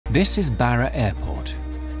This is Barra Airport,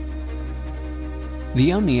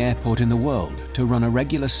 the only airport in the world to run a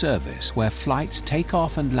regular service where flights take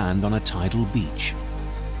off and land on a tidal beach.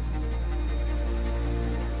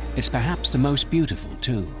 It's perhaps the most beautiful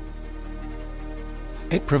too.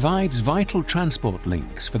 It provides vital transport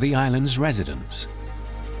links for the island's residents,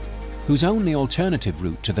 whose only alternative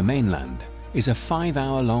route to the mainland is a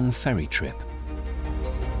 5-hour-long ferry trip.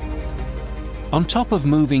 On top of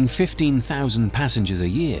moving 15,000 passengers a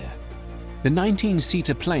year, the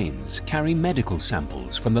 19-seater planes carry medical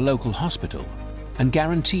samples from the local hospital and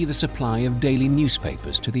guarantee the supply of daily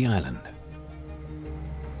newspapers to the island.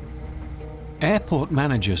 Airport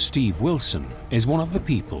manager Steve Wilson is one of the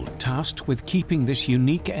people tasked with keeping this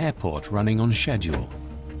unique airport running on schedule.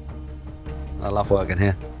 I love working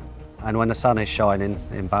here. And when the sun is shining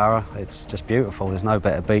in Barra, it's just beautiful. There's no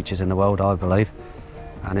better beaches in the world, I believe.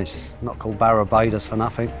 And it's not called Barra just for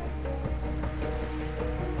nothing.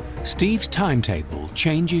 Steve's timetable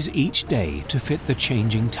changes each day to fit the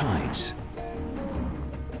changing tides.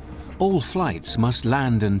 All flights must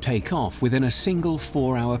land and take off within a single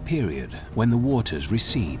 4-hour period when the waters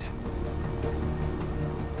recede.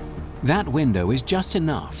 That window is just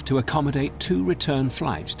enough to accommodate 2 return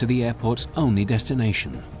flights to the airport's only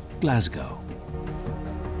destination, Glasgow.